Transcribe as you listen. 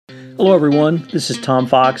Hello everyone, this is Tom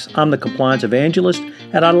Fox. I'm the Compliance Evangelist,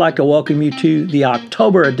 and I'd like to welcome you to the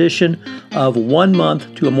October edition of 1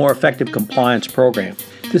 Month to a More Effective Compliance program.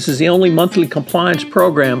 This is the only monthly compliance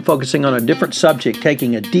program focusing on a different subject,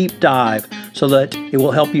 taking a deep dive so that it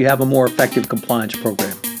will help you have a more effective compliance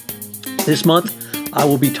program. This month, I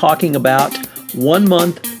will be talking about 1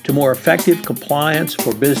 month to more effective compliance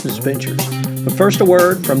for business ventures. But first, a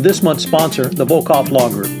word from this month's sponsor, the Volkov Law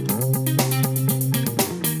Group.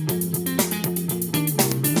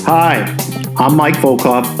 Hi, I'm Mike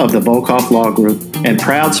Volkov of the Volkov Law Group and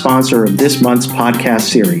proud sponsor of this month's podcast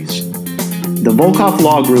series. The Volkov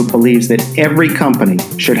Law Group believes that every company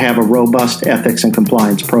should have a robust ethics and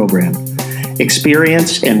compliance program.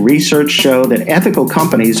 Experience and research show that ethical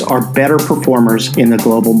companies are better performers in the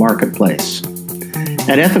global marketplace.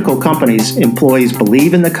 At ethical companies, employees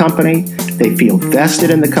believe in the company, they feel vested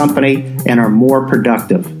in the company, and are more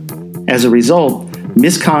productive. As a result,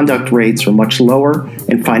 misconduct rates are much lower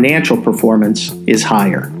and financial performance is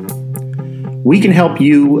higher. We can help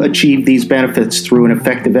you achieve these benefits through an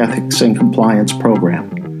effective ethics and compliance program.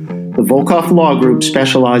 The Volkov Law Group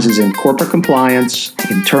specializes in corporate compliance,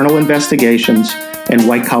 internal investigations, and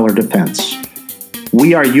white-collar defense.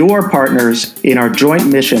 We are your partners in our joint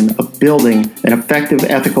mission of building an effective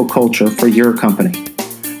ethical culture for your company.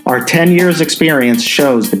 Our 10 years experience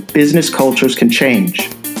shows that business cultures can change.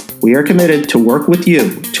 We are committed to work with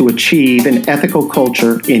you to achieve an ethical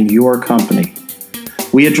culture in your company.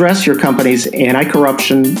 We address your company's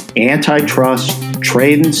anti-corruption, antitrust,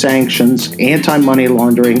 trade and sanctions, anti-money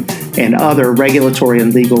laundering, and other regulatory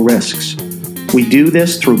and legal risks. We do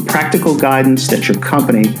this through practical guidance that your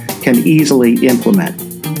company can easily implement.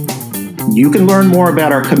 You can learn more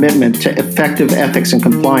about our commitment to effective ethics and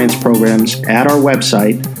compliance programs at our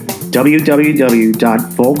website,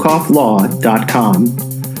 www.volkovlaw.com,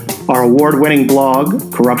 our award-winning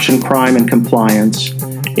blog, Corruption, Crime, and Compliance,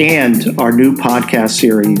 and our new podcast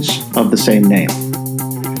series of the same name.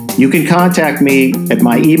 You can contact me at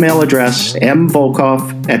my email address,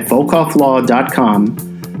 mvolkov@volkovlaw.com.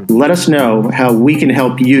 Let us know how we can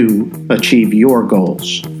help you achieve your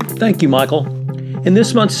goals. Thank you, Michael. In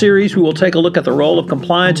this month's series, we will take a look at the role of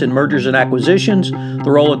compliance in mergers and acquisitions,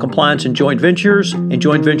 the role of compliance in joint ventures, and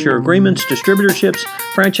joint venture agreements, distributorships,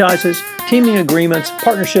 franchises, teaming agreements,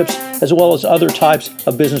 partnerships, as well as other types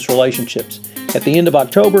of business relationships. At the end of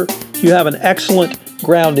October, you have an excellent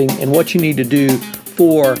grounding in what you need to do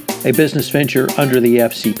for a business venture under the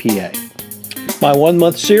FCPA. My 1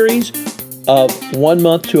 month series of 1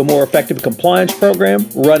 month to a more effective compliance program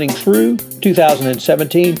running through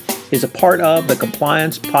 2017 is a part of the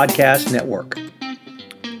Compliance Podcast Network.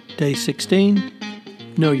 Day 16,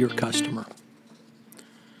 Know Your Customer.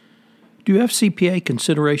 Do FCPA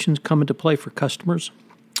considerations come into play for customers?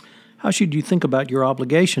 How should you think about your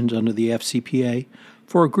obligations under the FCPA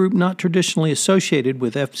for a group not traditionally associated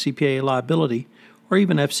with FCPA liability or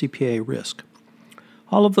even FCPA risk?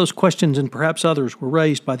 All of those questions and perhaps others were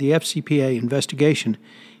raised by the FCPA investigation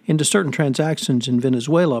into certain transactions in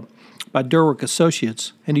Venezuela by Derwick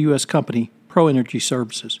Associates and a U.S. company, Pro Energy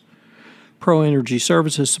Services. Pro Energy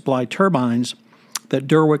Services supplied turbines that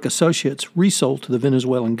Derwick Associates resold to the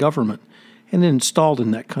Venezuelan government and then installed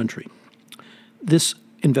in that country. This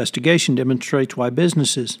investigation demonstrates why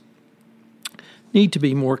businesses need to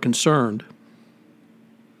be more concerned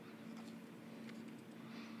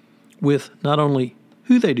with not only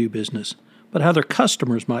who they do business, but how their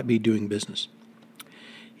customers might be doing business.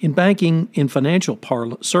 In banking, in financial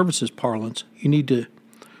services parlance, you need to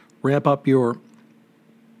ramp up your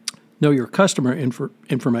know your customer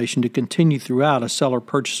information to continue throughout a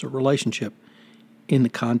seller-purchaser relationship in the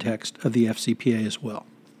context of the FCPA as well.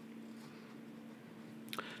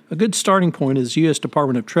 A good starting point is the U.S.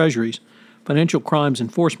 Department of Treasury's Financial Crimes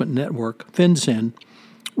Enforcement Network, FinCEN,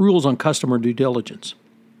 rules on customer due diligence.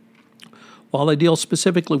 While they deal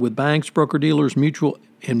specifically with banks, broker-dealers, mutual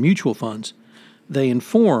funds, they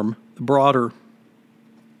inform the broader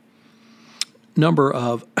number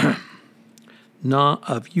of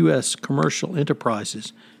U.S. commercial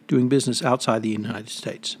enterprises doing business outside the United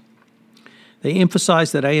States. They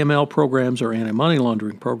emphasize that AML programs or anti-money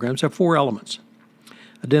laundering programs have 4 elements.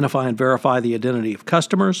 Identify and verify the identity of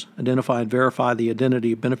customers, identify and verify the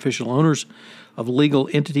identity of beneficial owners of legal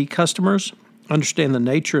entity customers, understand the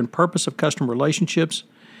nature and purpose of customer relationships,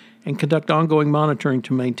 and conduct ongoing monitoring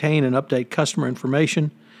to maintain and update customer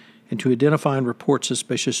information and to identify and report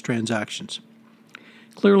suspicious transactions.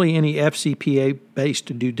 Clearly, any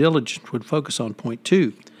FCPA-based due diligence would focus on point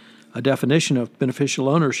 2. A definition of beneficial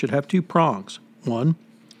owner should have 2 prongs. 1,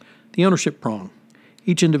 the ownership prong.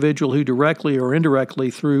 Each individual who directly or indirectly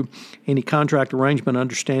through any contract arrangement,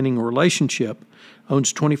 understanding, or relationship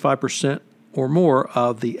owns 25% or more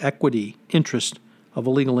of the equity interest of a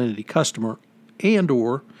legal entity customer and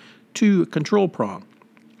or to a control prong.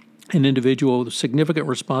 An individual with a significant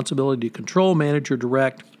responsibility to control, manage, or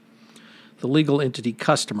direct the legal entity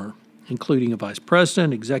customer, including a vice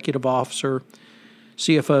president, executive officer,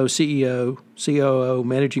 CFO, CEO, COO,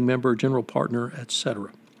 managing member, general partner,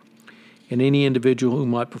 etc., and any individual who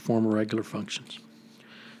might perform irregular functions.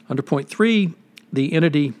 Under point 3, the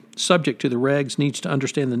entity subject to the regs needs to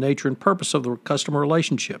understand the nature and purpose of the customer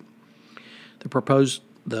relationship.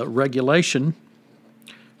 The regulation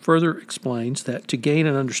further explains that to gain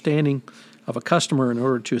an understanding of a customer in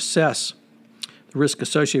order to assess the risk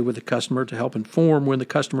associated with the customer to help inform when the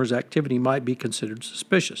customer's activity might be considered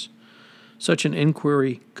suspicious. Such an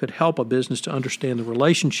inquiry could help a business to understand the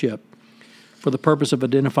relationship for the purpose of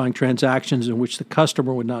identifying transactions in which the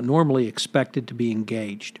customer would not normally expect to be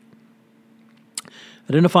engaged.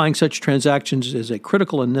 Identifying such transactions is a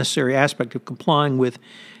critical and necessary aspect of complying with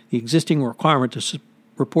the existing requirement to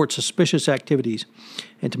report suspicious activities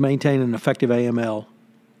and to maintain an effective AML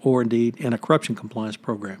or indeed anti-corruption compliance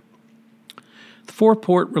program. The fourth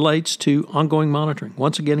point relates to ongoing monitoring.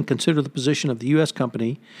 Once again, consider the position of the U.S.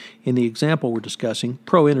 company in the example we're discussing,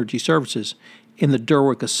 Pro Energy Services, in the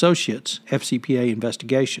Derwick Associates FCPA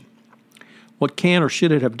investigation. What can or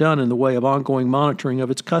should it have done in the way of ongoing monitoring of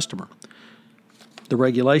its customer? The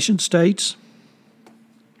regulation states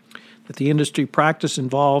that the industry practice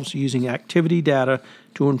involves using activity data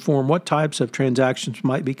to inform what types of transactions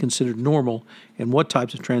might be considered normal and what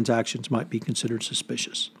types of transactions might be considered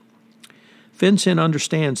suspicious. FinCEN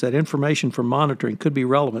understands that information from monitoring could be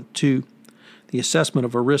relevant to the assessment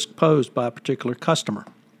of a risk posed by a particular customer.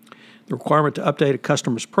 The requirement to update a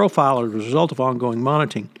customer's profile as a result of ongoing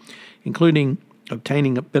monitoring, including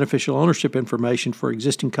obtaining beneficial ownership information for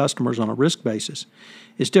existing customers on a risk basis,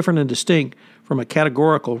 is different and distinct from a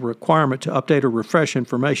categorical requirement to update or refresh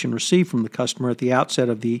information received from the customer at the outset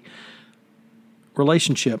of the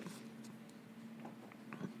relationship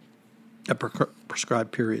at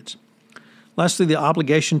prescribed periods. Lastly, the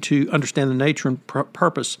obligation to understand the nature and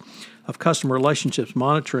purpose of customer relationships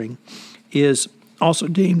monitoring is also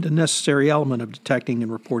deemed a necessary element of detecting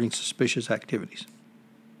and reporting suspicious activities.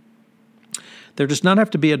 There does not have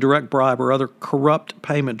to be a direct bribe or other corrupt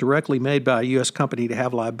payment directly made by a U.S. company to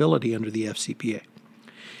have liability under the FCPA.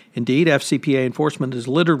 Indeed, FCPA enforcement is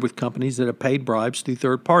littered with companies that have paid bribes through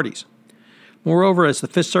third parties. Moreover, as the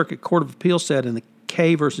Fifth Circuit Court of Appeals said in the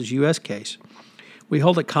K versus U.S. case, we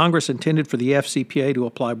hold that Congress intended for the FCPA to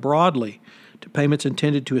apply broadly to payments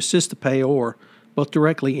intended to assist the payor, both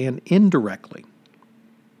directly and indirectly.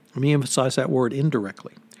 Let me emphasize that word,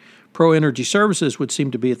 indirectly. Pro Energy Services would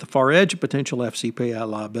seem to be at the far edge of potential FCPA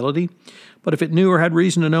liability, but if it knew or had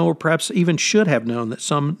reason to know, or perhaps even should have known, that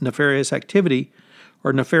some nefarious activity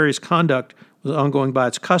or nefarious conduct was ongoing by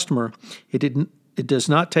its customer, it does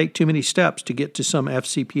not take too many steps to get to some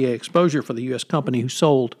FCPA exposure for the U.S. company who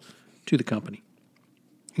sold to the company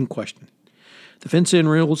in question. The FinCEN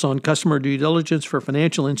rules on customer due diligence for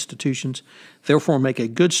financial institutions therefore make a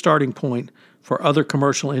good starting point for other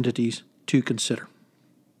commercial entities to consider.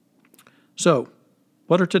 So,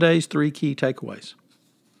 what are today's 3 key takeaways?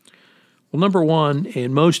 Well, number 1,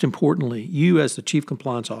 and most importantly, you as the Chief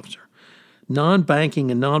Compliance Officer, non-banking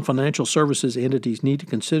and non-financial services entities need to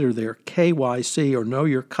consider their KYC or Know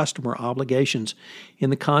Your Customer obligations in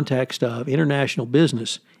the context of international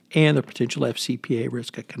business and the potential FCPA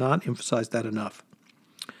risk. I cannot emphasize that enough.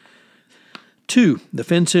 2, the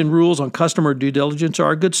FinCEN rules on customer due diligence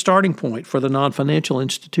are a good starting point for the non-financial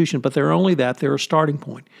institution, but they're only that, they're a starting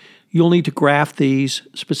point. You'll need to graft these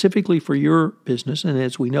specifically for your business, and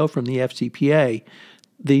as we know from the FCPA,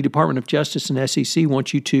 the Department of Justice and SEC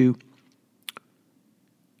want you to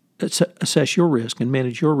assess your risk and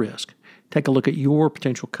manage your risk. Take a look at your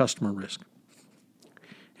potential customer risk.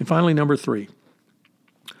 And finally, number 3,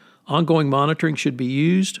 ongoing monitoring should be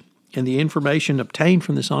used, and the information obtained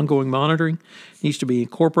from this ongoing monitoring needs to be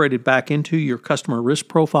incorporated back into your customer risk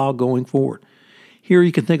profile going forward. Here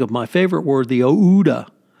you can think of my favorite word, the OODA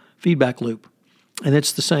feedback loop, and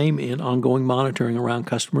it's the same in ongoing monitoring around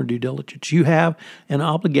customer due diligence. You have an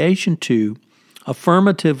obligation to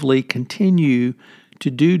affirmatively continue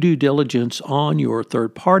to do due diligence on your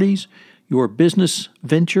third parties, your business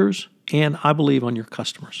ventures, and I believe on your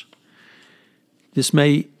customers. This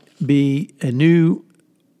may be a new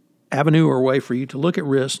avenue or way for you to look at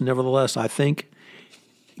risk. Nevertheless, I think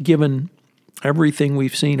given everything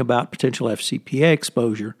we've seen about potential FCPA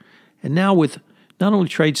exposure, and now with not only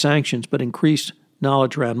trade sanctions but increased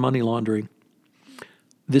knowledge around money laundering,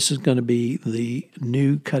 this is going to be the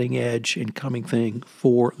new cutting edge and coming thing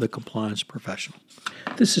for the compliance professional.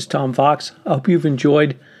 This is Tom Fox. I hope you've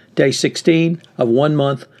enjoyed day 16 of 1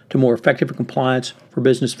 month to more effective compliance for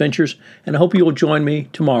business ventures, and I hope you'll join me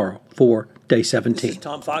tomorrow for day 17. This is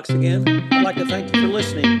Tom Fox again. I'd like to thank you for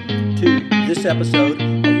listening to this episode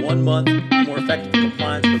of 1 month to more effective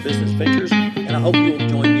compliance for business ventures, and I hope you'll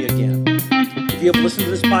join me again. If you have listened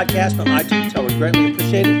to this podcast on iTunes, I would greatly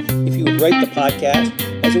appreciate it if you would rate the podcast,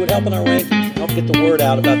 as it would help in our rankings and help get the word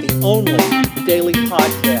out about the only daily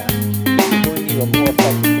podcast to bring you a more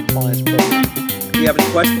effective compliance program. If you have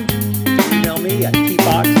any questions, email me at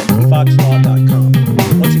tfox@tfoxlaw.com.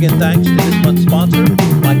 Once again, thanks to this month's sponsor,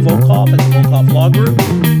 Mike Volkov and the Volkov Law Group.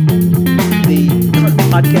 The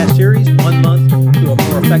podcast series, 1 month to a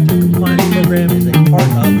more effective compliance program, is a part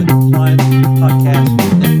of the Compliance Podcast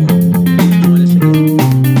Network. Please join us again.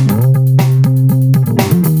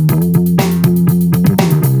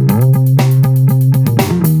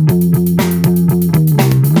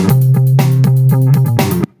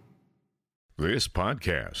 This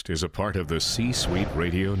podcast is a part of the C-Suite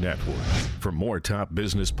Radio Network. For more top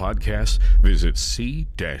business podcasts, visit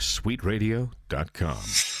c-suiteradio.com.